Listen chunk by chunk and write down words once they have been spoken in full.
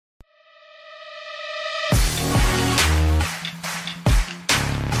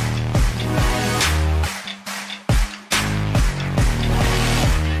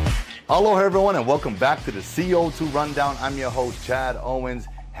Hello everyone and welcome back to the CO2 Rundown. I'm your host Chad Owens.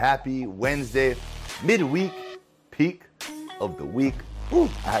 Happy Wednesday, midweek, peak of the week. Ooh,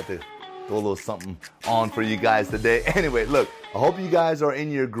 I had to throw a little something on for you guys today. Anyway, look, I hope you guys are in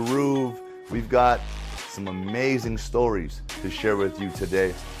your groove. We've got some amazing stories to share with you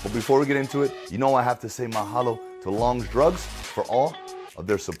today. But before we get into it, you know I have to say mahalo to Long's Drugs for all of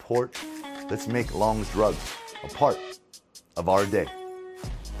their support. Let's make Long's Drugs a part of our day.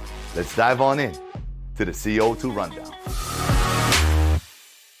 Let's dive on in to the CO2 Rundown.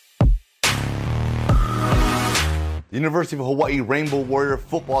 The University of Hawaii Rainbow Warrior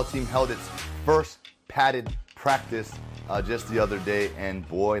football team held its first padded practice just the other day, and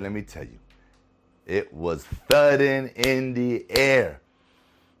boy, let me tell you, it was thudding in the air.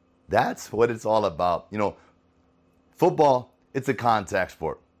 That's what it's all about. You know, football, it's a contact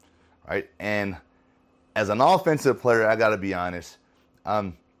sport, right? And as an offensive player, I got to be honest,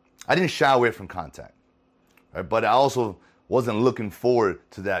 I didn't shy away from contact, right? But I also wasn't looking forward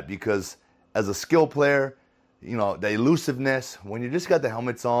to that because as a skill player, you know, the elusiveness, when you just got the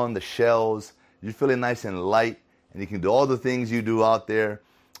helmets on, the shells, you're feeling nice and light, and you can do all the things you do out there.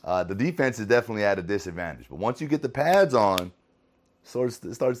 The defense is definitely at a disadvantage. But once you get the pads on,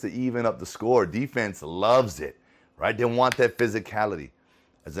 it starts to even up the score. Defense loves it, right? They want that physicality.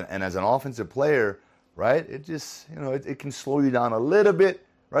 As an offensive player, right, it just, you know, it can slow you down a little bit.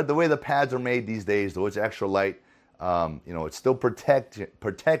 Right, the way the pads are made these days, though, it's extra light. You know, it's still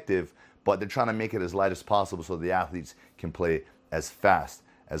protective, but they're trying to make it as light as possible so the athletes can play as fast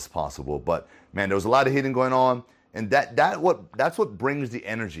as possible. But man, there was a lot of hitting going on, and that's what brings the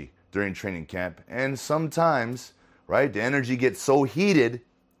energy during training camp. And sometimes, right, the energy gets so heated,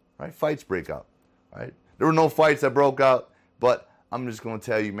 right, fights break out. Right, there were no fights that broke out, but I'm just going to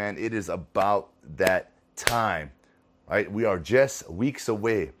tell you, man, it is about that time. Right, we are just weeks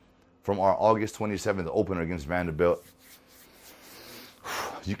away from our August 27th opener against Vanderbilt.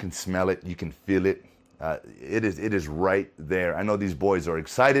 You can smell it. You can feel it. It is right there. I know these boys are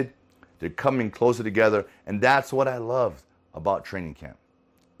excited. They're coming closer together. And that's what I love about training camp,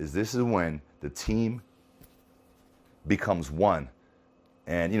 is this is when the team becomes one.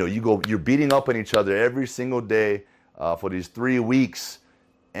 And, you know, you're beating up on each other every single day for these 3 weeks.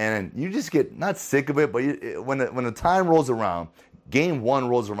 And you just get not sick of it, but when the time rolls around, game one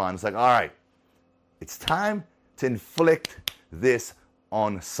rolls around, it's like, all right, it's time to inflict this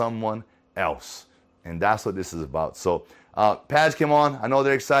on someone else. And that's what this is about. So pads came on. I know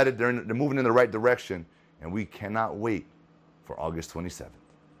they're excited. They're moving in the right direction. And we cannot wait for August 27th.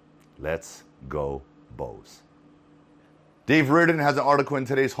 Let's go, Bows. Dave Reardon has an article in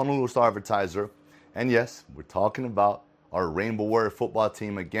today's Honolulu Star Advertiser. And yes, we're talking about our Rainbow Warrior football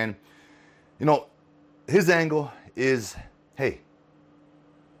team again. You know, his angle is, hey,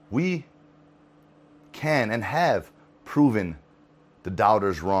 we can and have proven the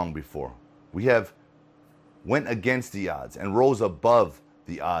doubters wrong before. We have went against the odds and rose above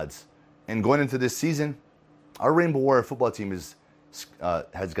the odds. And going into this season, our Rainbow Warrior football team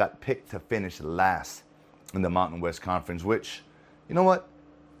has got picked to finish last in the Mountain West Conference, which, you know what?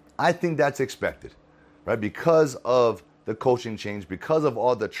 I think that's expected, right? Because of the coaching change, because of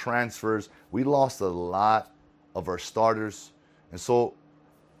all the transfers, we lost a lot of our starters. And so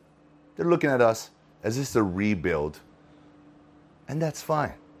they're looking at us as just a rebuild. And that's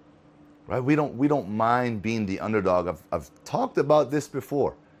fine, right? We don't mind being the underdog. I've talked about this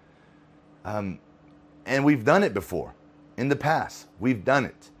before. And we've done it before. In the past, we've done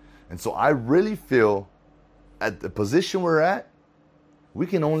it. And so I really feel at the position we're at, we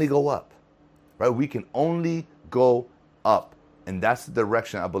can only go up, right? We can only go up. And that's the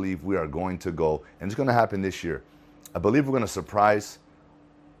direction I believe we are going to go. And it's going to happen this year. I believe we're going to surprise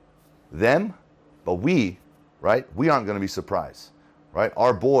them, but we aren't going to be surprised, right?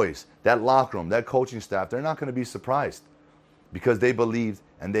 Our boys, that locker room, that coaching staff, they're not going to be surprised because they believe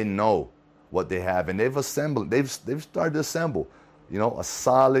and they know what they have. And they've started to assemble, you know, a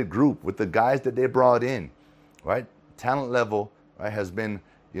solid group with the guys that they brought in, right? Talent level, right, has been,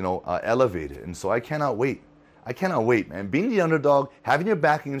 you know, elevated. And so I cannot wait. I cannot wait, man. Being the underdog, having your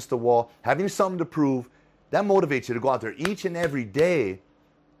back against the wall, having something to prove, that motivates you to go out there each and every day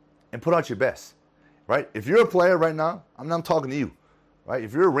and put out your best, right? If you're a player right now, I'm talking to you, right?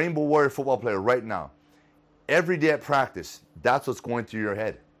 If you're a Rainbow Warrior football player right now, every day at practice, that's what's going through your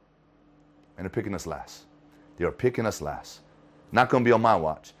head. And they're picking us last. They are picking us last. Not going to be on my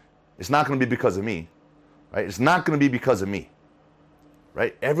watch. It's not going to be because of me, right? It's not going to be because of me,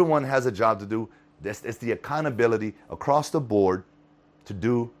 right? Everyone has a job to do. It's the accountability across the board to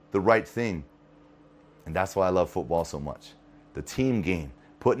do the right thing. And that's why I love football so much. The team game,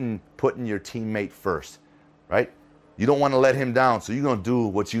 putting your teammate first, right? You don't want to let him down, so you're going to do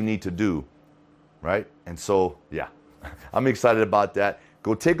what you need to do, right? And so, yeah, I'm excited about that.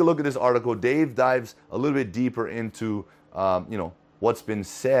 Go take a look at this article. Dave dives a little bit deeper into, what's been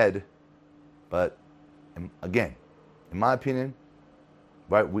said. But again, in my opinion,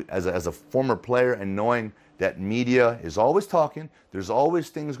 right, as a former player and knowing that media is always talking, there's always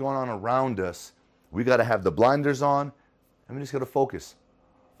things going on around us, we got to have the blinders on, and we just got to focus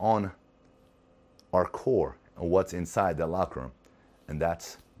on our core and what's inside that locker room, and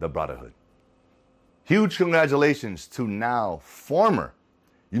that's the brotherhood. Huge congratulations to now former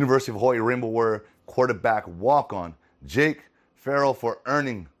University of Hawaii Rainbow Warrior quarterback walk-on Jake Farrell for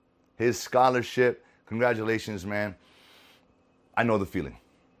earning his scholarship. Congratulations, man. I know the feeling.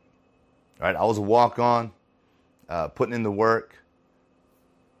 All right, I was a walk-on, putting in the work,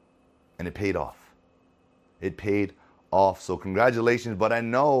 and it paid off. It paid off. So congratulations, but I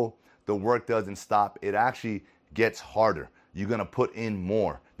know the work doesn't stop. It actually gets harder. You're going to put in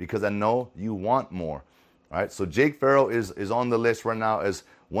more because I know you want more. All right, so Jake Farrell is on the list right now as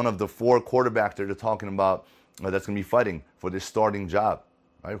one of the 4 quarterbacks that they're talking about that's going to be fighting for this starting job.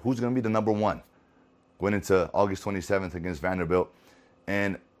 Right? Who's going to be the number 1 going into August 27th against Vanderbilt?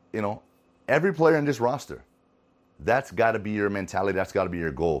 And, every player in this roster, that's got to be your mentality. That's got to be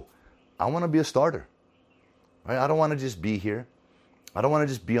your goal. I want to be a starter. Right? I don't want to just be here. I don't want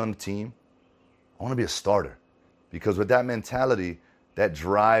to just be on the team. I want to be a starter. Because with that mentality, that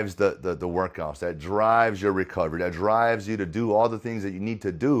drives the workouts, that drives your recovery, that drives you to do all the things that you need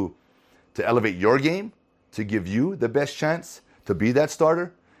to do to elevate your game, to give you the best chance to be that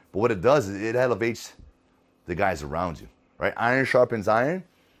starter. But what it does is it elevates the guys around you, right? Iron sharpens iron.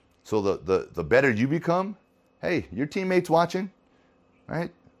 So the better you become, hey, your teammates watching,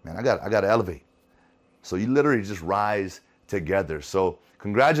 right? Man, I got to elevate. So you literally just rise together. So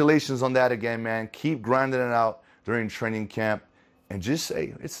congratulations on that again, man. Keep grinding it out during training camp. And just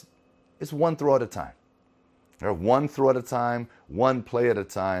say, it's one throw at a time. Right? One throw at a time, one play at a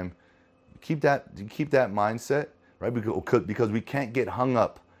time. Keep that mindset, right? Because we can't get hung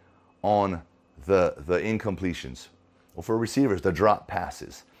up on the incompletions. Or for receivers, the drop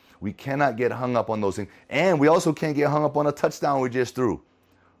passes. We cannot get hung up on those things. And we also can't get hung up on a touchdown we just threw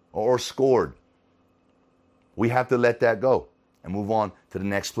or scored. We have to let that go and move on to the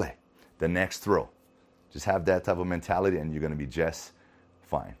next play, the next throw. Just have that type of mentality and you're going to be just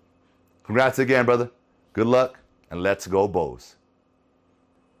fine. Congrats again, brother. Good luck, and let's go Bows.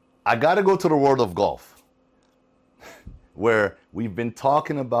 I got to go to the world of golf, where we've been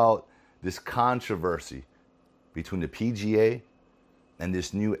talking about this controversy between the PGA and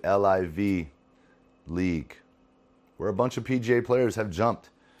this new LIV league, where a bunch of PGA players have jumped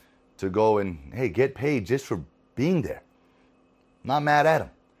to go and, hey, get paid just for being there. Not mad at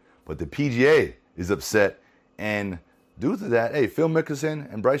them, but the PGA is upset, and due to that, hey, Phil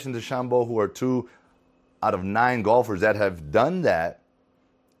Mickelson and Bryson DeChambeau, who are 2 out of 9 golfers that have done that,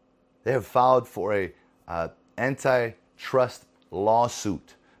 they have filed for a antitrust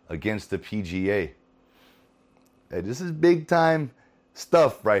lawsuit against the PGA. Hey, this is big time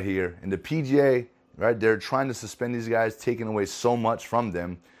stuff right here. And the PGA, right, they're trying to suspend these guys, taking away so much from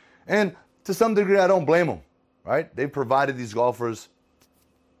them. And to some degree, I don't blame them, right? They've provided these golfers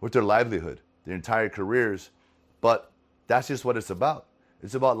with their livelihood, their entire careers. But that's just what it's about.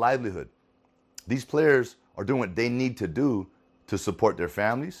 It's about livelihood. These players are doing what they need to do to support their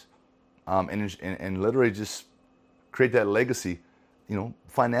families, and literally just create that legacy,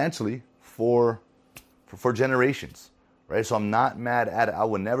 financially for generations, right? So I'm not mad at it. I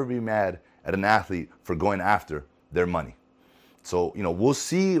would never be mad at an athlete for going after their money. So, we'll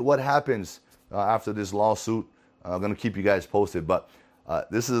see what happens after this lawsuit. I'm going to keep you guys posted. But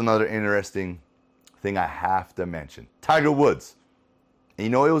this is another interesting thing I have to mention. Tiger Woods.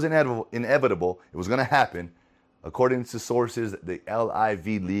 And it was inevitable. It was going to happen. According to sources, the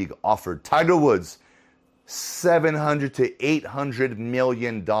LIV League offered Tiger Woods $700 to $800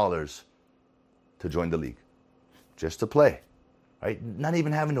 million to join the league. Just to play, right? Not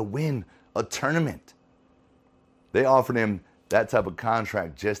even having to win a tournament. They offered him that type of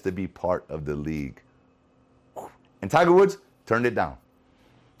contract just to be part of the league. And Tiger Woods turned it down.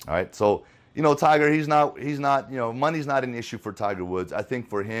 All right, so, Tiger, he's not, money's not an issue for Tiger Woods. I think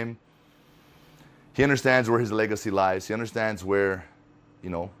for him, he understands where his legacy lies. He understands where,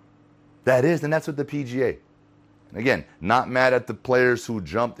 that is, and that's what the PGA. And again, not mad at the players who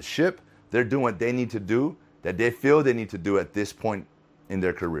jumped the ship. They're doing what they need to do, that they feel they need to do at this point in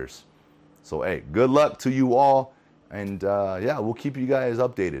their careers. So, hey, good luck to you all. And, we'll keep you guys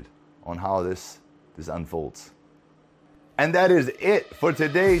updated on how this unfolds. And that is it for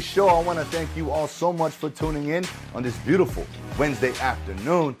today's show. I want to thank you all so much for tuning in on this beautiful Wednesday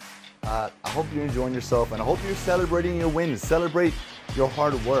afternoon. I hope you're enjoying yourself, and I hope you're celebrating your wins. Celebrate your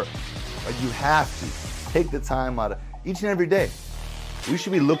hard work. You have to take the time out of each and every day. We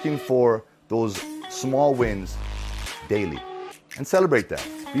should be looking for those small wins daily and celebrate that.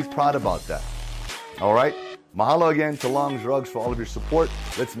 Be proud about that. All right? Mahalo again to Long's Drugs for all of your support.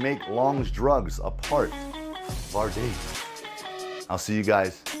 Let's make Long's Drugs a part of our day. I'll see you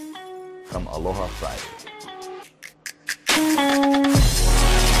guys come Aloha Friday.